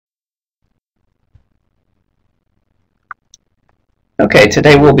Okay,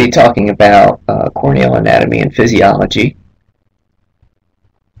 today we'll be talking about corneal anatomy and physiology.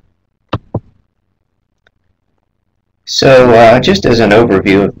 So just as an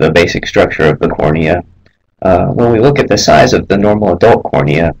overview of the basic structure of the cornea, when we look at the size of the normal adult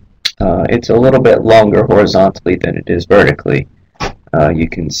cornea, it's a little bit longer horizontally than it is vertically. You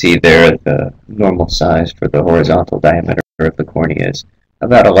can see there the normal size for the horizontal diameter of the cornea is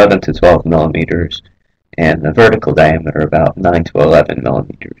about 11 to 12 millimeters, and the vertical diameter about 9 to 11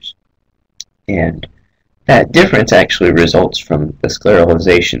 millimeters. And that difference actually results from the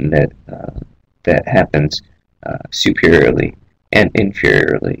scleralization that happens superiorly and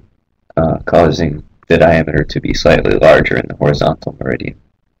inferiorly, causing the diameter to be slightly larger in the horizontal meridian.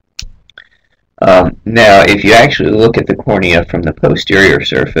 Now, if you actually look at the cornea from the posterior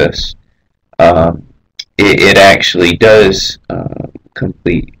surface, it actually does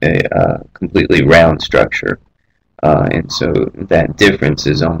complete a completely round structure, and so that difference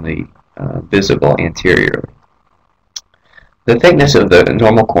is only visible anteriorly. The thickness of the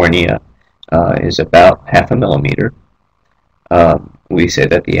normal cornea is about 0.5 millimeter. We say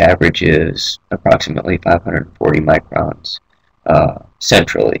that the average is approximately 540 microns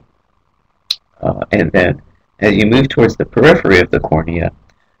centrally. And then as you move towards the periphery of the cornea,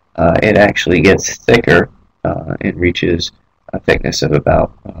 it actually gets thicker and reaches a thickness of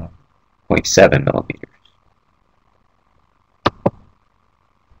about 0.7 millimeters.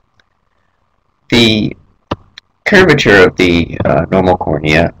 The curvature of the normal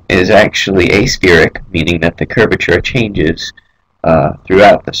cornea is actually aspheric, meaning that the curvature changes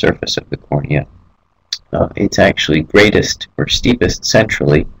throughout the surface of the cornea. It's actually greatest or steepest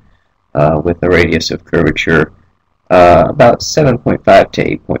centrally, with a radius of curvature about 7.5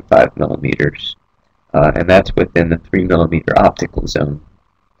 to 8.5 millimeters, and that's within the 3 millimeter optical zone.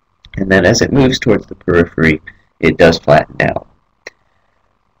 And then as it moves towards the periphery, it does flatten out.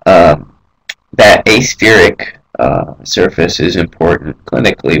 That aspheric surface is important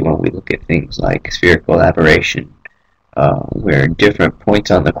clinically when we look at things like spherical aberration, where different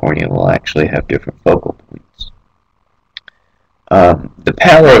points on the cornea will actually have different focal points. The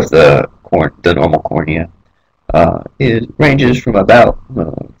power of the normal cornea ranges from about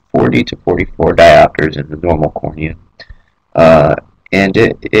 40 to 44 diopters in the normal cornea, and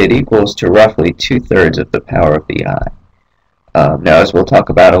it equals to roughly 2/3 of the power of the eye. Now, as we'll talk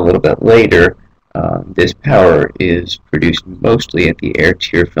about a little bit later, this power is produced mostly at the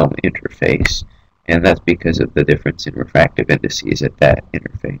air-tear film interface, and that's because of the difference in refractive indices at that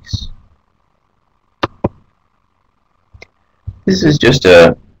interface. This is just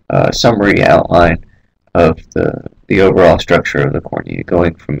a summary outline of the overall structure of the cornea,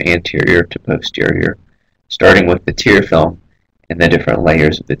 going from anterior to posterior, starting with the tear film and the different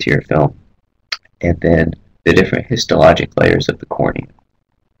layers of the tear film, and then the different histologic layers of the cornea.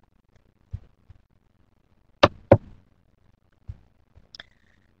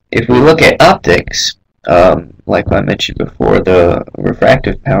 If we look at optics, like I mentioned before, the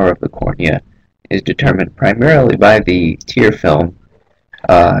refractive power of the cornea is determined primarily by the tear film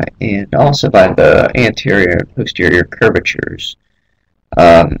and also by the anterior and posterior curvatures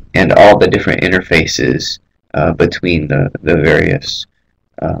and all the different interfaces between the various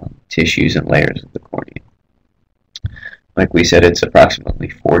tissues and layers of the cornea. Like we said, it's approximately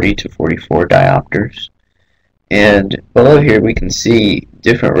 40 to 44 diopters. And below here we can see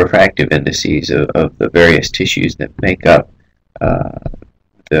different refractive indices of the various tissues that make up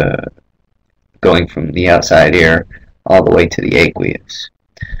going from the outside air all the way to the aqueous.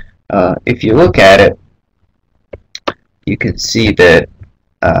 If you look at it, you can see that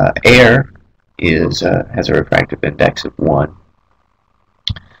air has a refractive index of 1.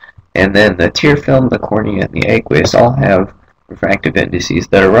 And then the tear film, the cornea, and the aqueous all have refractive indices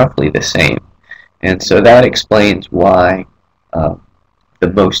that are roughly the same. And so that explains why the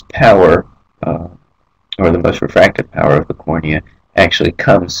most power, or the most refractive power of the cornea actually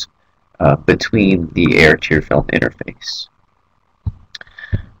comes between the air-tear film interface.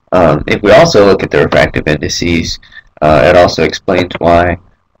 If we also look at the refractive indices, it also explains why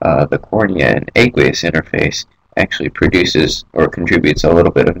the cornea and aqueous interface actually produces or contributes a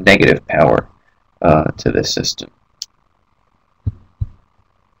little bit of negative power to this system.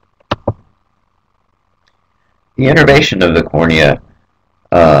 The innervation of the cornea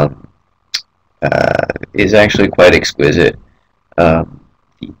is actually quite exquisite. The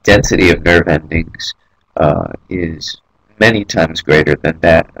density of nerve endings is many times greater than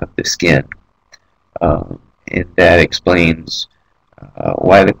that of the skin, and that explains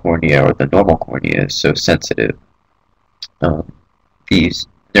why the cornea, or the normal cornea, is so sensitive. These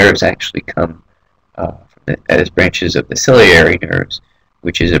nerves actually come from as branches of the ciliary nerves,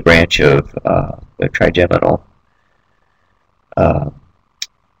 which is a branch of the trigeminal.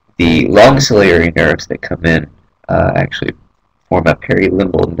 The long ciliary nerves that come in actually form a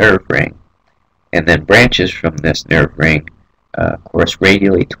perilimbal nerve ring, and then branches from this nerve ring course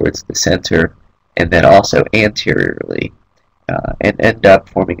radially towards the center, and then also anteriorly, and end up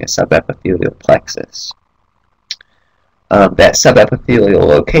forming a subepithelial plexus. That subepithelial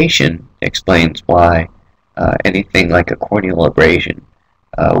location explains why anything like a corneal abrasion,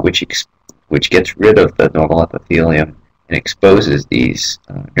 which gets rid of the normal epithelium and exposes these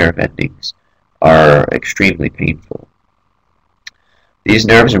nerve endings, are extremely painful. These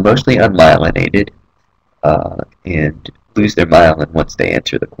nerves are mostly unmyelinated and lose their myelin once they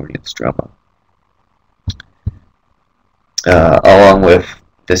enter the corneal stroma. Along with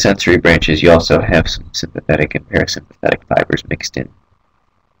the sensory branches, you also have some sympathetic and parasympathetic fibers mixed in.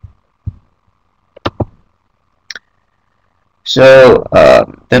 So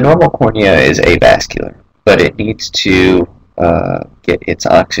the normal cornea is avascular, but it needs to get its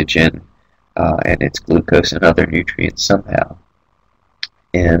oxygen and its glucose and other nutrients somehow.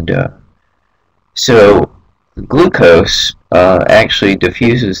 And so glucose actually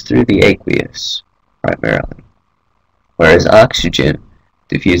diffuses through the aqueous primarily, whereas oxygen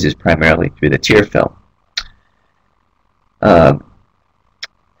diffuses primarily through the tear film.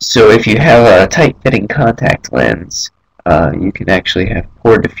 So if you have a tight-fitting contact lens, you can actually have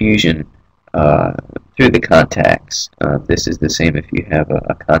poor diffusion through the contacts. This is the same if you have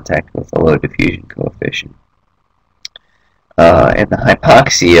a contact with a low diffusion coefficient. And the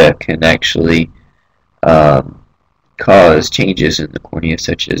hypoxia can actually cause changes in the cornea,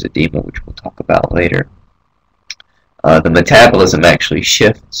 such as edema, which we'll talk about later. The metabolism actually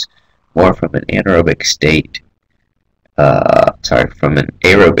shifts more from an anaerobic state, from an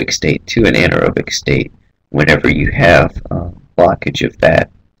aerobic state to an anaerobic state whenever you have blockage of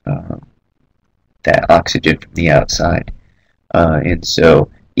that oxygen from the outside. And so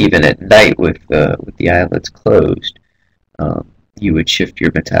even at night with the eyelids closed, you would shift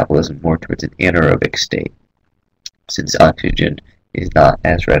your metabolism more towards an anaerobic state, since oxygen is not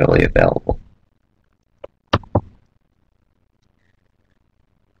as readily available.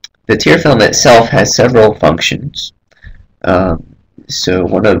 The tear film itself has several functions. So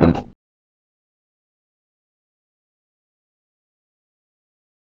one of them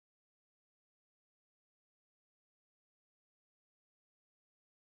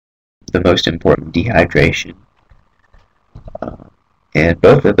the most important, dehydration. And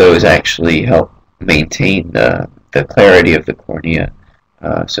both of those actually help maintain the clarity of the cornea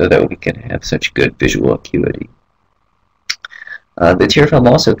so that we can have such good visual acuity. The tear film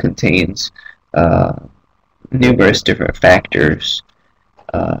also contains numerous different factors,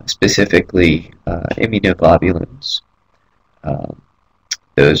 specifically immunoglobulins.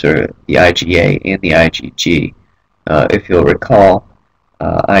 Those are the IgA and the IgG. If you'll recall,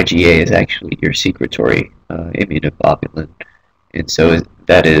 IgA is actually your secretory immunoglobulin, and so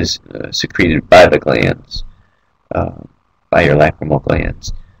that is secreted by the glands, by your lacrimal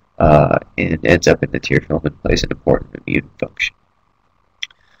glands, and ends up in the tear film and plays an important immune function.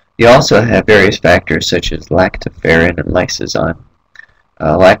 You also have various factors such as lactoferrin and lysozyme.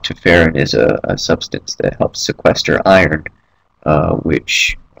 Lactoferrin is a substance that helps sequester iron,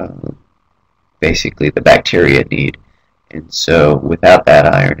 which basically the bacteria need. And so without that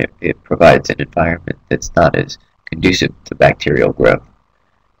iron, it provides an environment that's not as conducive to bacterial growth.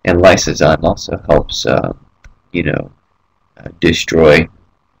 And lysozyme also helps, destroy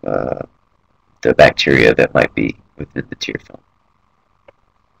the bacteria that might be within the tear film.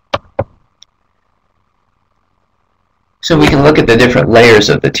 So we can look at the different layers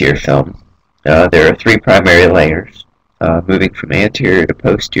of the tear film. There are three primary layers. Moving from anterior to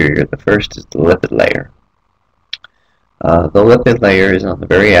posterior, the first is the lipid layer. The lipid layer is on the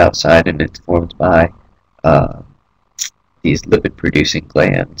very outside, and it's formed by these lipid-producing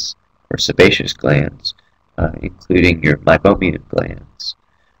glands, or sebaceous glands, including your meibomian glands,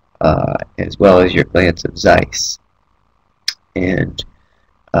 as well as your glands of Zeiss. And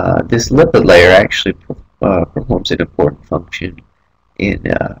this lipid layer actually performs an important function in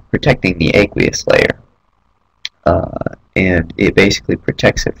protecting the aqueous layer, and it basically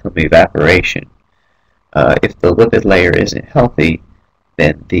protects it from evaporation. If the lipid layer isn't healthy,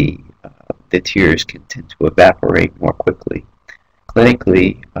 then the tears can tend to evaporate more quickly.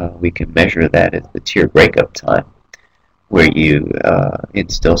 Clinically, we can measure that as the tear breakup time, where you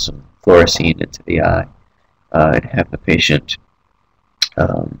instill some fluorescein into the eye and have the patient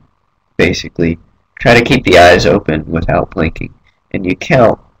basically try to keep the eyes open without blinking, and you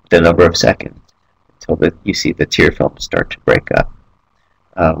count the number of seconds until you see the tear film start to break up.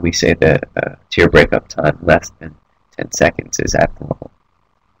 We say that tear breakup time less than 10 seconds is abnormal.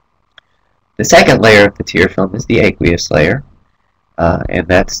 The second layer of the tear film is the aqueous layer, and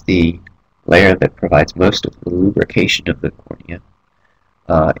that's the layer that provides most of the lubrication of the cornea.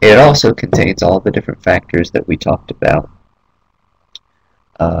 It also contains all the different factors that we talked about,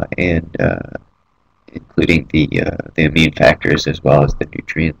 and including the immune factors as well as the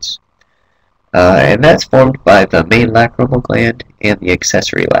nutrients. And that's formed by the main lacrimal gland and the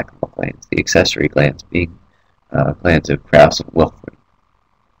accessory lacrimal glands, the accessory glands being glands of Krauss and Wilfring.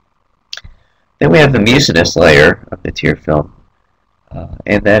 Then we have the mucinous layer of the tear film,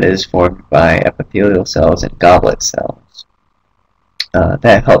 and that is formed by epithelial cells and goblet cells.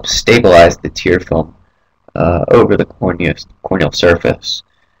 That helps stabilize the tear film over the corneal surface,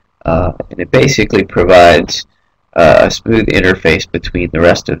 and it basically provides a smooth interface between the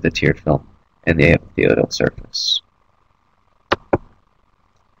rest of the tear film and the epithelial surface.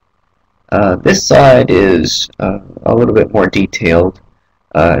 This slide is a little bit more detailed.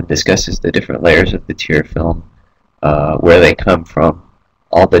 It discusses the different layers of the tear film, where they come from,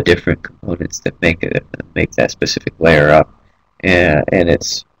 all the different components that make that specific layer up, and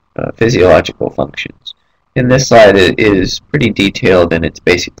its physiological functions. In this slide, it is pretty detailed, and it's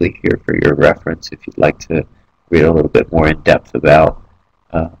basically here for your reference if you'd like to read a little bit more in depth about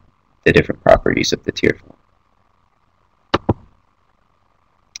the different properties of the tear film.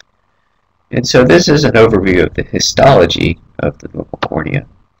 And so this is an overview of the histology of the normal cornea.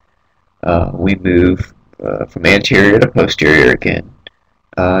 We move from anterior to posterior again.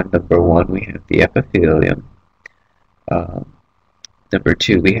 Number 1, we have the epithelium. Number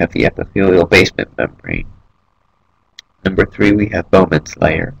 2, we have the epithelial basement membrane. Number 3, we have Bowman's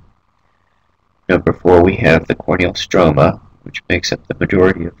layer. Number 4, we have the corneal stroma, which makes up the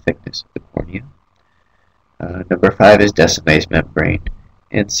majority of thickness of the cornea. Number 5 is Descemet's membrane,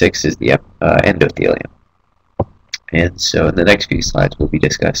 and 6 is the endothelium. And so in the next few slides we'll be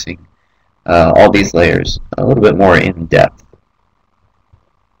discussing all these layers a little bit more in depth.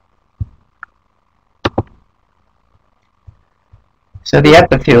 So the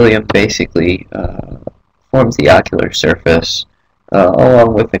epithelium basically forms the ocular surface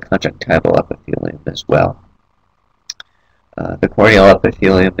along with the conjunctival epithelium as well. The corneal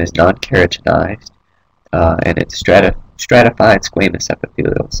epithelium is non-keratinized, and it's stratified squamous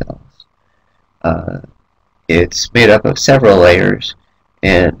epithelial cells. It's made up of several layers,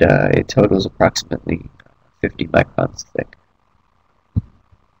 and it totals approximately 50 microns thick.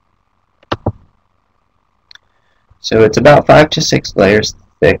 So it's about 5 to 6 layers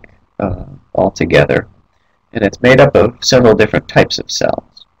thick altogether, and it's made up of several different types of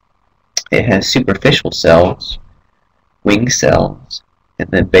cells. It has superficial cells, wing cells, and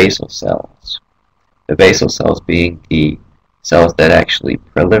then basal cells. The basal cells being the cells that actually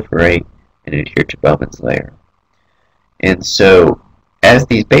proliferate and adhere to Bowman's layer. And so as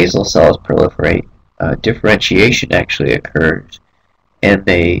these basal cells proliferate, differentiation actually occurs, and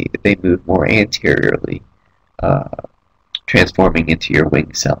they move more anteriorly, transforming into your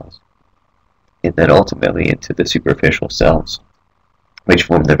wing cells, and then ultimately into the superficial cells, which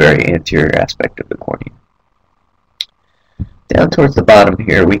form the very anterior aspect of the cornea. Down towards the bottom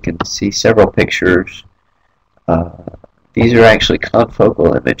here, we can see several pictures. These are actually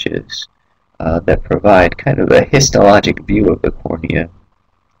confocal images that provide kind of a histologic view of the cornea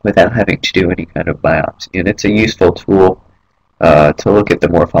without having to do any kind of biopsy. And it's a useful tool to look at the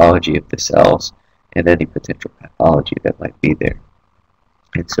morphology of the cells and any potential pathology that might be there.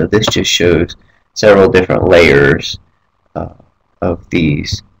 And so this just shows several different layers of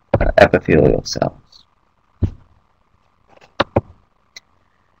these epithelial cells.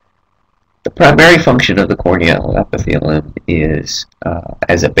 The primary function of the corneal epithelium is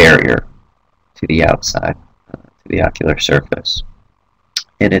as a barrier to the outside, to the ocular surface.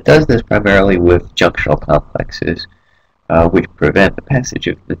 And it does this primarily with junctional complexes, which prevent the passage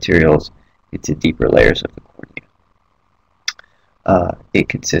of materials into deeper layers of the cornea. It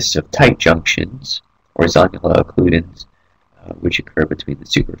consists of tight junctions, or zonula occludens, which occur between the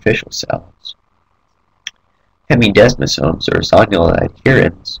superficial cells. Hemidesmosomes, or zonula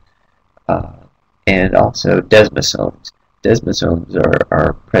adherens, and also desmosomes. Desmosomes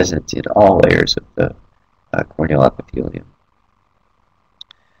are present in all layers of the corneal epithelium.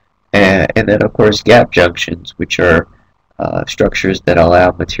 And then, of course, gap junctions, which are structures that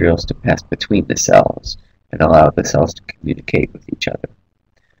allow materials to pass between the cells and allow the cells to communicate with each other.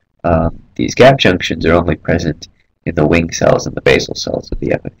 These gap junctions are only present in the wing cells and the basal cells of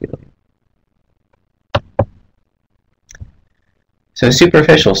the epithelium. So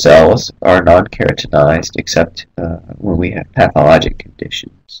superficial cells are non-keratinized except when we have pathologic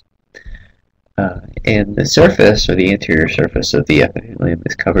conditions. And the surface, or the anterior surface of the epithelium,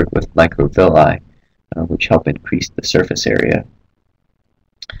 is covered with microvilli, which help increase the surface area.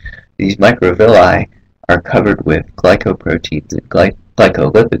 These microvilli are covered with glycoproteins and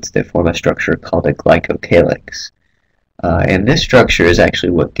glycolipids that form a structure called a glycocalyx. And this structure is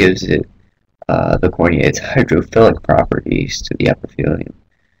actually what gives it, the cornea, its hydrophilic properties to the epithelium.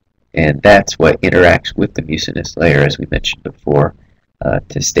 And that's what interacts with the mucinous layer, as we mentioned before,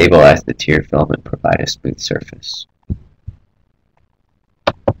 to stabilize the tear film and provide a smooth surface.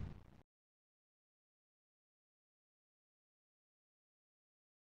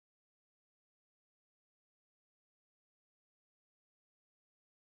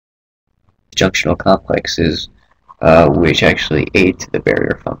 Junctional complexes, which actually aid to the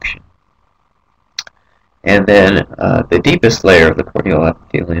barrier function. And then the deepest layer of the corneal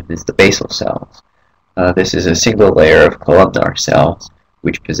epithelium is the basal cells. This is a single layer of columnar cells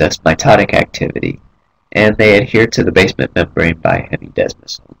which possess mitotic activity, and they adhere to the basement membrane by heavy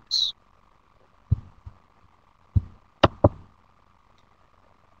desmosomes.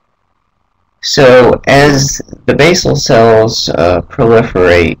 So as the basal cells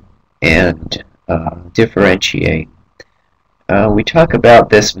proliferate and differentiate, we talk about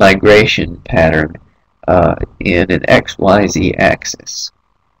this migration pattern in an XYZ axis.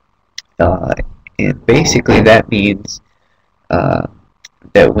 And basically that means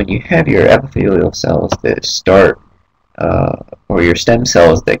that when you have your epithelial cells that start, or your stem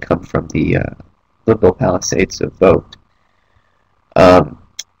cells that come from the limbal palisades of Vogt,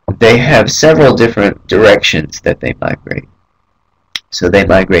 they have several different directions that they migrate. So they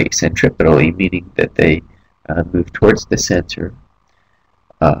migrate centripetally, meaning that they move towards the center,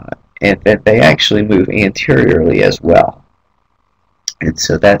 and that they actually move anteriorly as well. And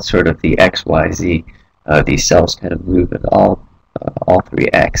so that's sort of the XYZ. These cells kind of move in all three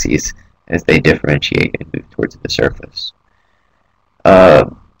axes as they differentiate and move towards the surface.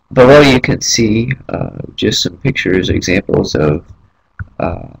 Below you can see just some pictures, examples of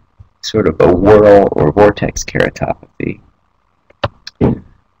sort of a whirl or vortex keratopathy.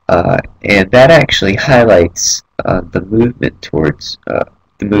 And that actually highlights the movement towards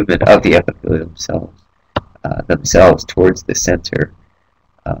the movement of the epithelium cells themselves towards the center,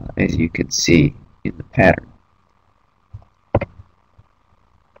 as you can see in the pattern.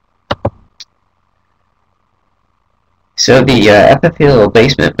 So the epithelial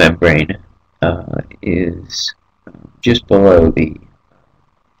basement membrane is just below the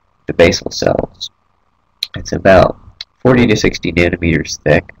basal cells. It's about 40 to 60 nanometers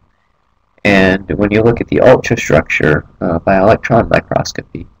thick, and when you look at the ultrastructure by electron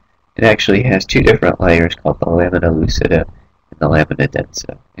microscopy, it actually has two different layers called the lamina lucida and the lamina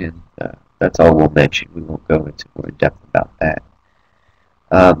densa, and that's all we'll mention. We won't go into more in depth about that.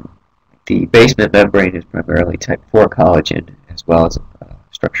 The basement membrane is primarily type 4 collagen, as well as a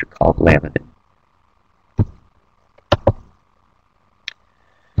structure called laminin.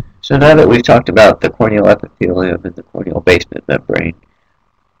 So now that we've talked about the corneal epithelium and the corneal basement membrane,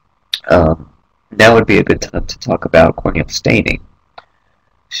 now would be a good time to talk about corneal staining.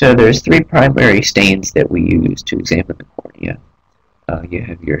 So there's three primary stains that we use to examine the cornea. You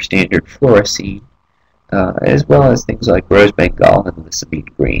have your standard fluorescein, as well as things like rose bengal and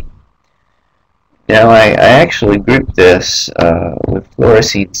lissamine green. Now I actually grouped this with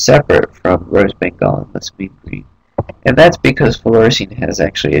fluorescein separate from rose bengal and lissamine green. And that's because fluorescein has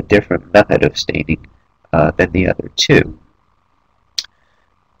actually a different method of staining than the other two.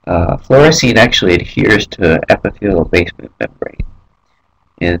 Fluorescein actually adheres to epithelial basement membrane.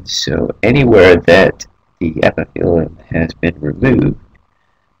 And so anywhere that the epithelium has been removed,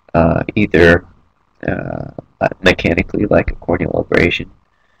 either mechanically like a corneal abrasion,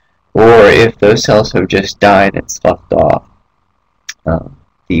 or if those cells have just died and sloughed off,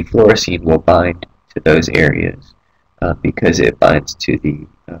 the fluorescein will bind to those areas because it binds to the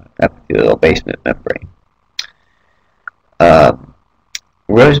epithelial basement membrane.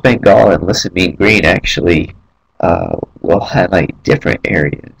 Rose bengal and lissamine green actually will highlight different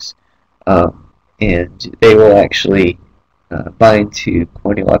areas, and they will actually bind to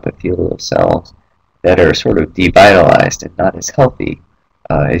corneal epithelial cells that are sort of devitalized and not as healthy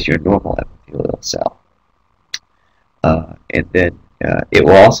as your normal epithelial cell. And then it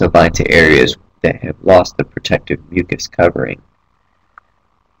will also bind to areas that have lost the protective mucus covering.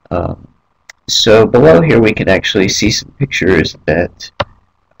 So below here we can actually see some pictures that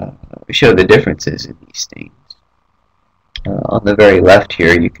show the differences in these stains. On the very left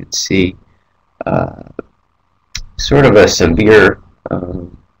here you can see sort of a severe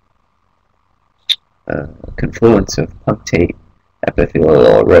confluence of punctate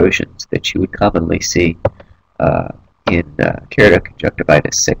epithelial erosions that you would commonly see in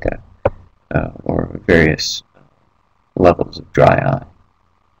keratoconjunctivitis sicca or various levels of dry eye.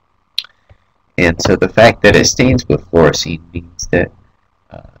 And so the fact that it stains with fluorescein means that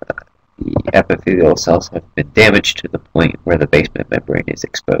the epithelial cells have been damaged to the point where the basement membrane is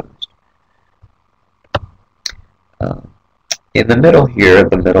exposed. In the middle here,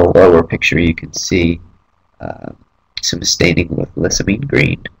 the middle lower picture, you can see some staining with lissamine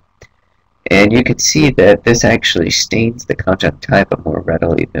green. And you can see that this actually stains the conjunctiva more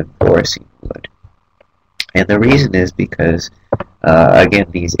readily than fluorescein would. And the reason is because, again,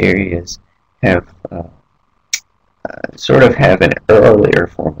 these areas have sort of have an earlier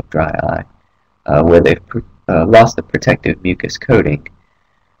form of dry eye, where they've lost the protective mucus coating.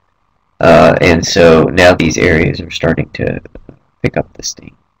 And so now these areas are starting to pick up the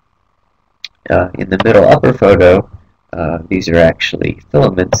stain. In the middle upper photo, these are actually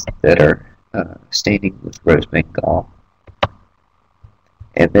filaments that are staining with rose bengal.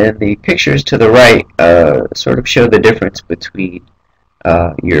 And then the pictures to the right sort of show the difference between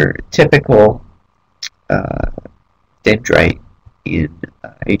your typical dendrite in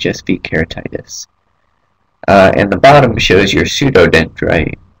HSV keratitis. And the bottom shows your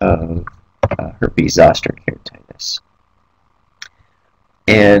pseudodendrite of herpes zoster keratitis.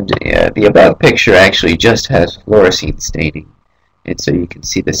 And the above picture actually just has fluorescein staining. And so you can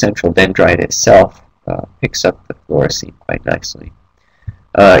see the central dendrite itself picks up the fluorescein quite nicely.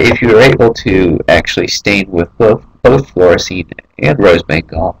 If you are able to actually stain with both fluorescein and rose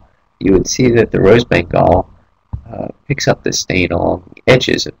bengal, you would see that the rose bengal picks up the stain along the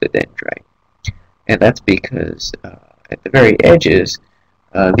edges of the dendrite. And that's because at the very edges,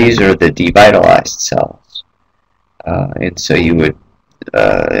 these are the devitalized cells. And so you would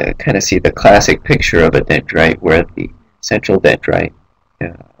kind of see the classic picture of a dendrite where the central dendrite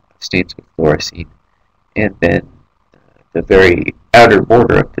stains with fluorescein, and then the very outer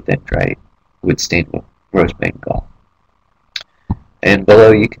border of the dendrite would stain with rose bengal. And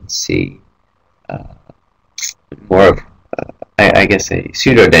below you can see more of, I guess, a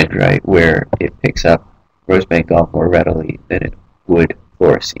pseudodendrite where it picks up rose bengal more readily than it would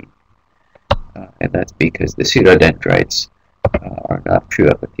fluorescein. And that's because the pseudodendrites are not true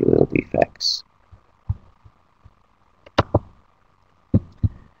epithelial defects.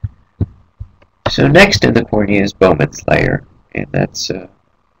 So next in the cornea is Bowman's layer, and that's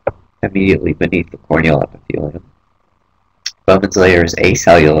immediately beneath the corneal epithelium. Bowman's layer is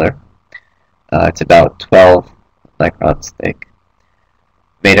acellular. It's about 12 microns thick,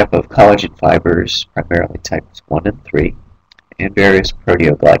 made up of collagen fibers, primarily types 1 and 3, and various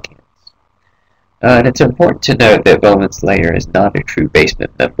proteoglycans. And it's important to note that Bowman's layer is not a true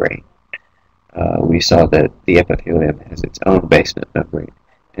basement membrane. We saw that the epithelium has its own basement membrane,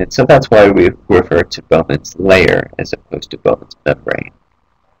 and so that's why we refer to Bowman's layer as opposed to Bowman's membrane.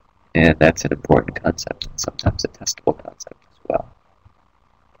 And that's an important concept, and sometimes a testable concept as well.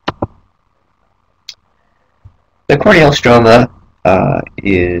 The corneal stroma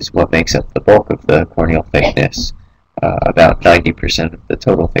is what makes up the bulk of the corneal thickness, about 90% of the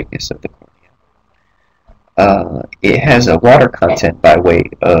total thickness of the cornea. It has a water content by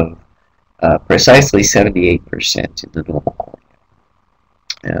weight of precisely 78% in the normal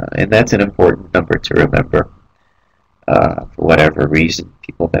cornea. And that's an important number to remember. For whatever reason,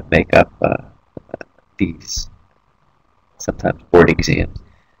 people that make up these sometimes board exams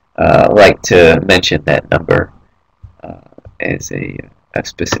like to mention that number as a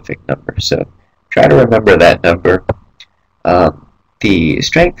specific number. So try to remember that number. The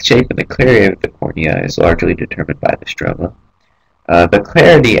strength, shape, and the clarity of the cornea is largely determined by the stroma. The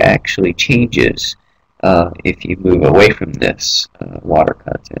clarity actually changes if you move away from this water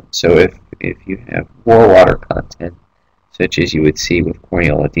content. So if you have more water content, such as you would see with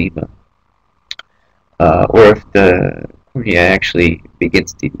corneal edema, or if the cornea actually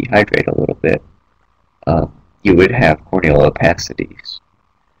begins to dehydrate a little bit, you would have corneal opacities.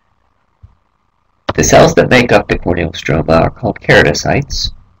 The cells that make up the corneal stroma are called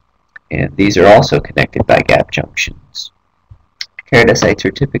keratocytes, and these are also connected by gap junctions. Keratocytes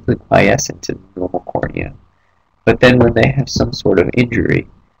are typically quiescent in the normal cornea, but then when they have some sort of injury,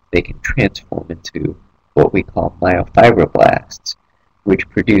 they can transform into what we call myofibroblasts, which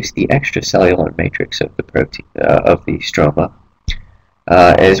produce the extracellular matrix of the protein of the stroma,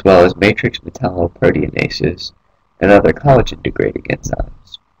 as well as matrix metalloproteinases and other collagen-degrading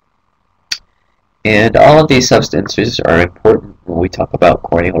enzymes. And all of these substances are important when we talk about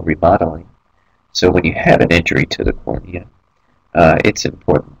corneal remodeling. So when you have an injury to the cornea, it's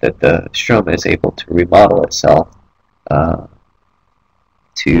important that the stroma is able to remodel itself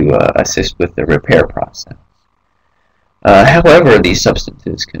to assist with the repair process. However, these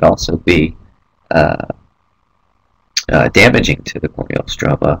substances can also be damaging to the corneal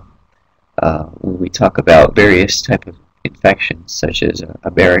stroma when we talk about various types of infections, such as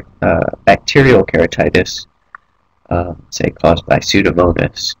bacterial keratitis, say caused by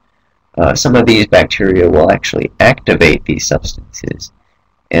Pseudomonas. Some of these bacteria will actually activate these substances,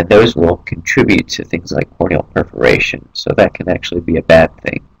 and those will contribute to things like corneal perforation, so that can actually be a bad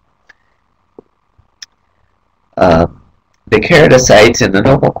thing. The keratocytes in the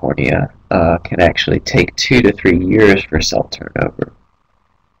normal cornea can actually take 2 to 3 years for cell turnover.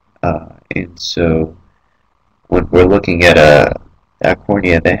 And so when we're looking at a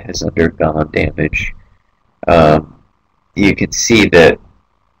cornea that has undergone damage, you can see that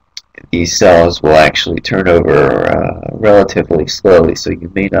these cells will actually turn over relatively slowly, so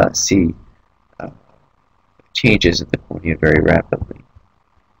you may not see changes in the cornea very rapidly.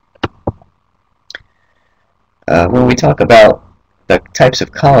 When we talk about the types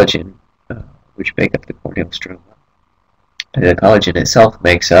of collagen which make up the corneal stroma, the collagen itself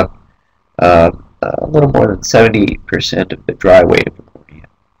makes up a little more than 70% of the dry weight of the cornea.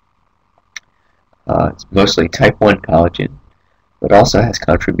 It's mostly type 1 collagen, but also has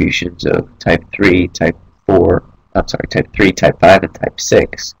contributions of type 3, type 4, type 3, type 5, and type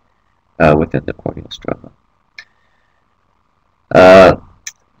 6 within the corneal stroma.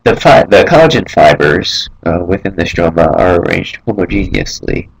 The collagen fibers within the stroma are arranged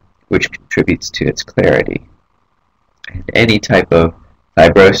homogeneously, which contributes to its clarity. And any type of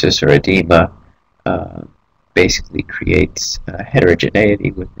fibrosis or edema basically creates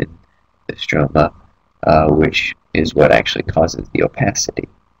heterogeneity within the stroma, which is what actually causes the opacity.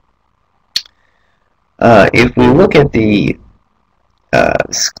 If we look at the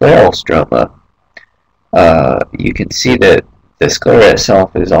scleral stroma, you can see that the sclera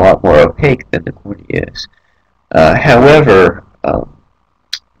itself is a lot more opaque than the cornea is. However,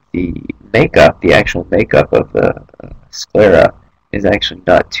 the actual makeup of the sclera is actually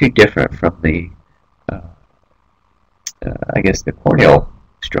not too different from the, I guess, the corneal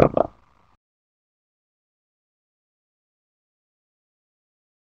stroma.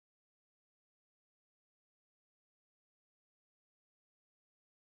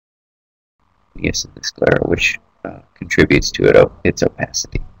 Yes, in the sclera, which contributes to its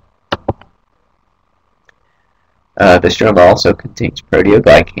opacity. The stroma also contains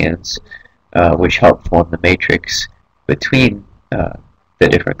proteoglycans, which help form the matrix between the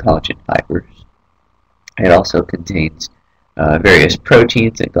different collagen fibers. It also contains various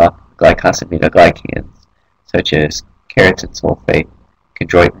proteins and glycosaminoglycans, such as keratin sulfate,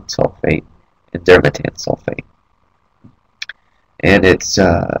 chondroitin sulfate, and dermatan sulfate. And it's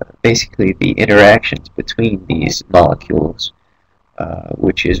basically the interactions between these molecules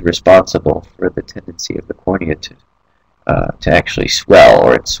which is responsible for the tendency of the cornea to actually swell,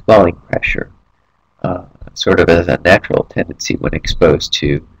 or its swelling pressure, sort of as a natural tendency when exposed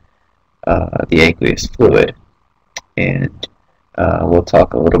to the aqueous fluid. And we'll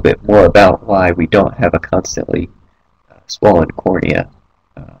talk a little bit more about why we don't have a constantly swollen cornea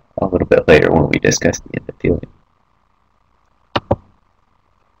a little bit later when we discuss the endothelium.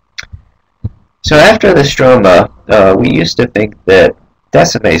 So after the stroma, we used to think that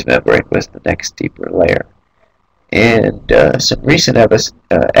Descemet's membrane was the next deeper layer. And some recent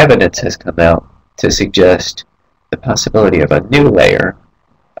evidence has come out to suggest the possibility of a new layer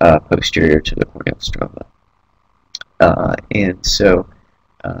posterior to the corneal stroma. And so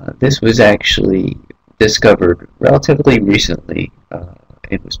this was actually discovered relatively recently.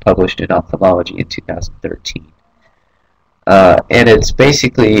 It was published in Ophthalmology in 2013. And it's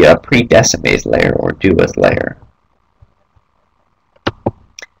basically a pre-Descemet's layer, or Dua's layer.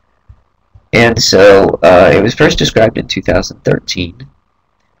 And so it was first described in 2013,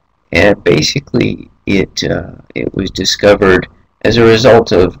 and basically it was discovered as a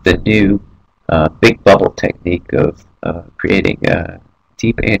result of the new big bubble technique of creating a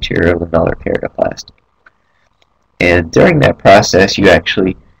deep anterior lamellar keratoplasty. And during that process, you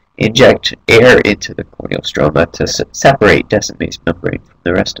actually inject air into the corneal stroma to separate Descemet's membrane from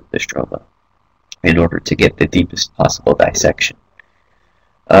the rest of the stroma in order to get the deepest possible dissection.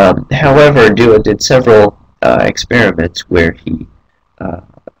 However, Dua did several experiments where he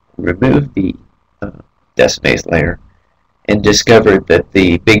removed the Descemet's layer and discovered that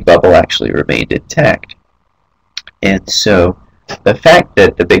the big bubble actually remained intact. And so the fact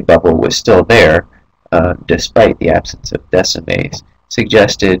that the big bubble was still there, despite the absence of Descemet's,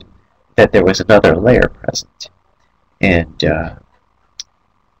 suggested that there was another layer present. And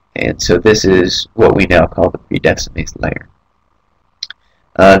And so this is what we now call the predecimase layer.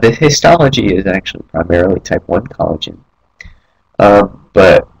 The histology is actually primarily type 1 collagen,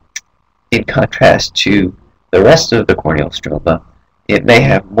 but in contrast to the rest of the corneal stroma, it may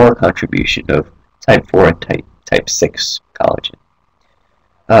have more contribution of type 4 and type 6 collagen.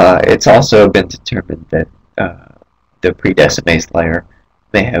 It's also been determined that the predecimase layer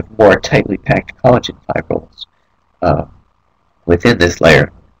may have more tightly packed collagen fibrils within this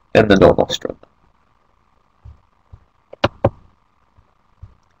layer than the normal stroma.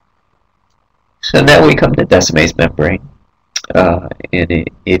 So now we come to decimase membrane, and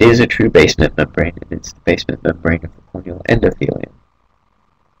it is a true basement membrane, and it's the basement membrane of the corneal endothelium.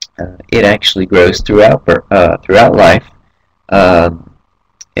 It actually grows throughout life,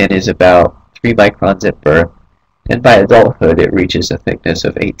 and is about 3 microns at birth, and by adulthood it reaches a thickness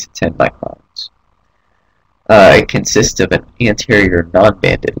of 8 to 10 microns. It consists of an anterior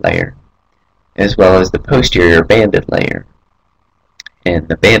non-banded layer, as well as the posterior banded layer. And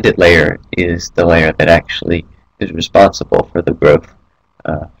the banded layer is the layer that actually is responsible for the growth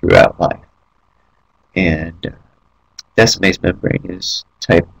throughout life. And decimase membrane is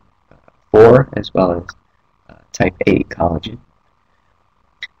type 4 as well as type 8 collagen.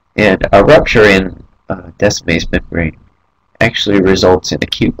 And a rupture in decimase membrane actually results in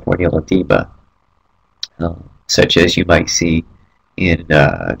acute corneal edema, such as you might see in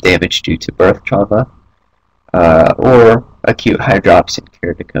damage due to birth trauma, or acute hydropsin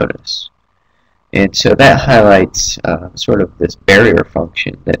keratoconus. And so that highlights sort of this barrier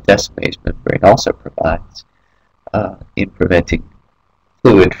function that decimase membrane also provides in preventing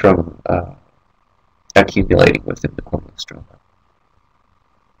fluid from accumulating within the corneal stroma.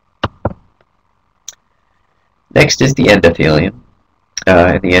 Next is the endothelium.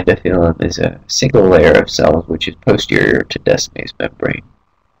 And the endothelium is a single layer of cells which is posterior to decimase membrane.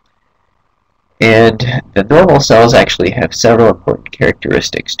 And the normal cells actually have several important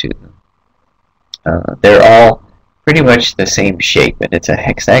characteristics to them. They're all pretty much the same shape, and it's a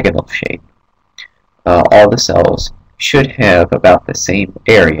hexagonal shape. All the cells should have about the same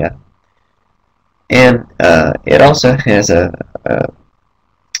area, and it also has a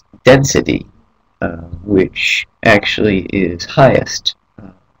density which actually is highest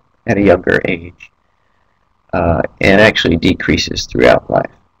at a younger age, and actually decreases throughout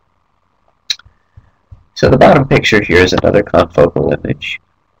life. So the bottom picture here is another confocal image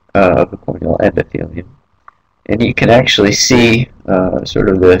of the corneal endothelium, and you can actually see sort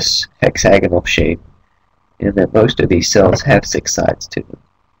of this hexagonal shape, in that most of these cells have 6 sides to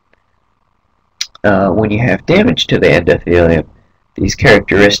them. When you have damage to the endothelium, these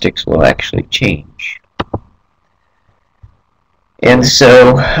characteristics will actually change. And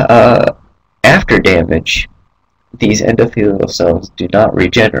so after damage, these endothelial cells do not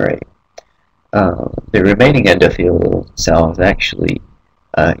regenerate. The remaining endothelial cells actually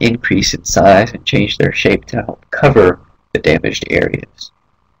increase in size and change their shape to help cover the damaged areas.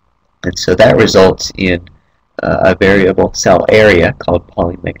 And so that results in a variable cell area called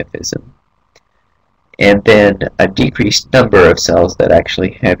polymegaphism, and then a decreased number of cells that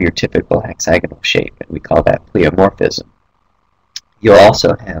actually have your typical hexagonal shape, and we call that pleomorphism. You'll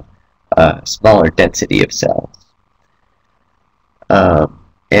also have a smaller density of cells.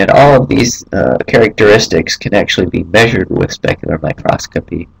 And all of these characteristics can actually be measured with specular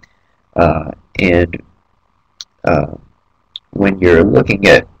microscopy. And when you're looking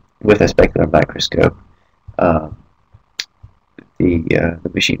at with a specular microscope, the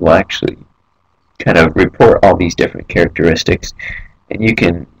machine will actually kind of report all these different characteristics, and you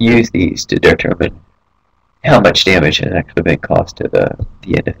can use these to determine how much damage has actually been caused to the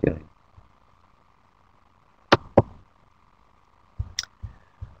endothelium.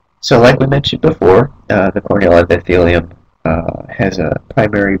 So like we mentioned before, the corneal endothelium has a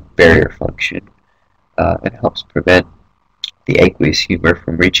primary barrier function and helps prevent the aqueous humor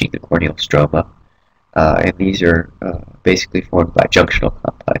from reaching the corneal stroma, and these are basically formed by junctional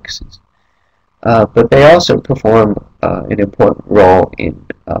complexes. But they also perform an important role in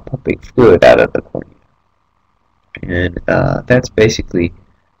pumping fluid out of the cornea, and that's basically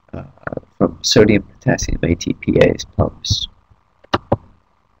from sodium-potassium ATPase pumps.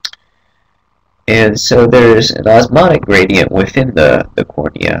 And so there's an osmotic gradient within the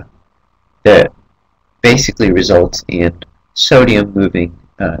cornea that basically results in sodium moving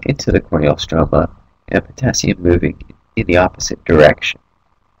into the corneal stroma and potassium moving in the opposite direction.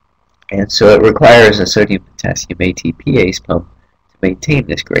 And so it requires a sodium-potassium ATPase pump to maintain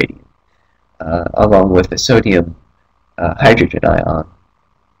this gradient, along with a sodium hydrogen ion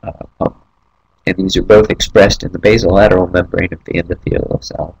pump. and these are both expressed in the basolateral membrane of the endothelial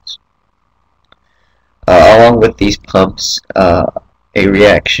cells. Along with these pumps, a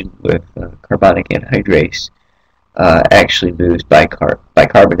reaction with carbonic anhydrase actually moves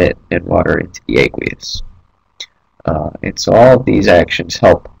bicarbonate and water into the aqueous. And so all of these actions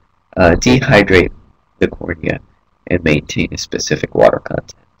help dehydrate the cornea and maintain a specific water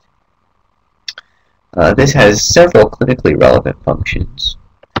content. This has several clinically relevant functions,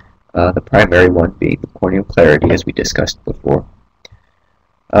 the primary one being the corneal clarity, as we discussed before.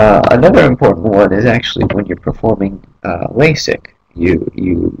 Another important one is actually when you're performing LASIK.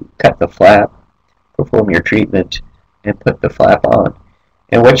 You cut the flap, perform your treatment, and put the flap on.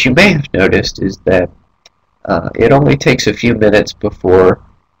 And what you may have noticed is that it only takes a few minutes before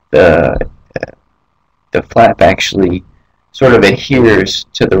the flap actually sort of adheres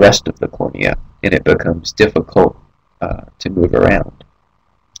to the rest of the cornea, and it becomes difficult to move around.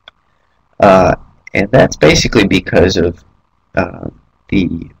 And that's basically because of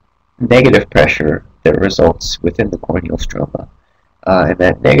the negative pressure that results within the corneal stroma. And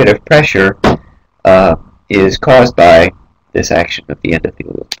that negative pressure is caused by this action of the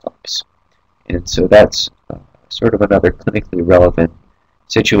endothelial pumps. And so that's sort of another clinically relevant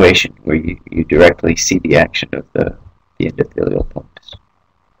situation where you directly see the action of the endothelial pumps.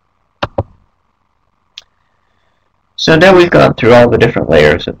 So now we've gone through all the different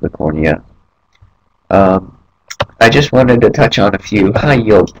layers of the cornea. I just wanted to touch on a few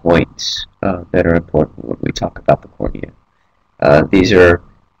high-yield points that are important when we talk about the cornea. These are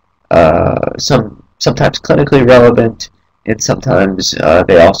sometimes clinically relevant, and sometimes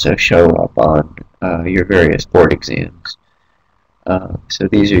they also show up on your various board exams. So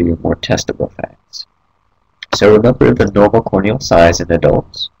these are your more testable facts. So remember the normal corneal size in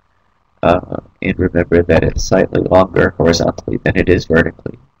adults, and remember that it's slightly longer horizontally than it is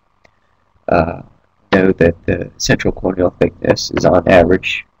vertically. Know that the central corneal thickness is on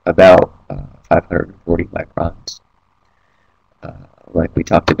average about 540 microns. Like we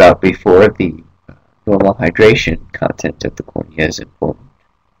talked about before, the normal hydration content of the cornea is important.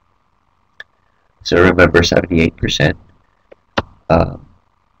 So remember 78%.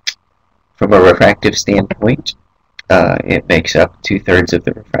 From a refractive standpoint, it makes up 2/3 of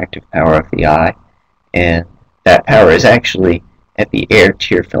the refractive power of the eye, and that power is actually at the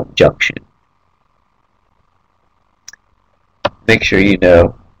air-tear film junction. Make sure you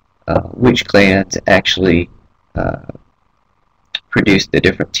know which glands actually produce the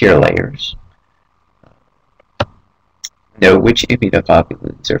different tear layers. Know which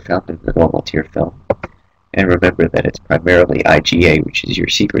immunoglobulins are found in the normal tear film, and remember that it's primarily IgA, which is your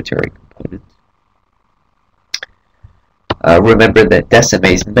secretory component. Remember that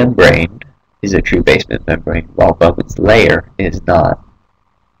Decime's membrane is a true basement membrane, while Bowman's layer is not,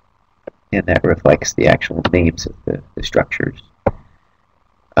 and that reflects the actual names of the structures.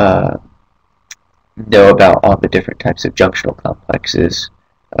 Know about all the different types of junctional complexes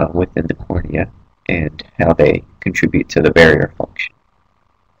within the cornea and how they contribute to the barrier function.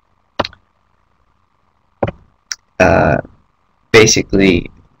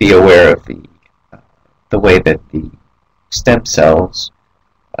 Basically, be aware of the way that the stem cells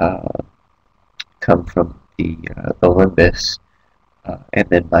come from the limbus and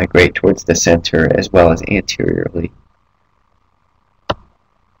then migrate towards the center as well as anteriorly.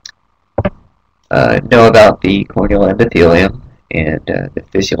 Know about the corneal endothelium and the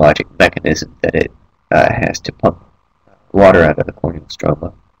physiologic mechanism that it has to pump water out of the corneal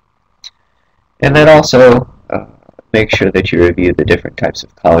stroma. And then also make sure that you review the different types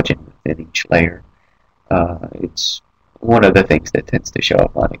of collagen within each layer. It's one of the things that tends to show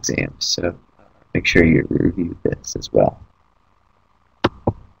up on exams, so make sure you review this as well.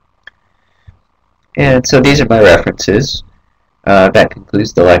 And so these are my references. That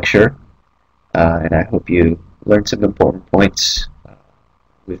concludes the lecture, and I hope you learned some important points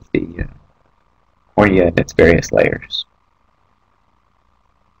with the cornea and its various layers.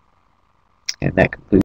 And that concludes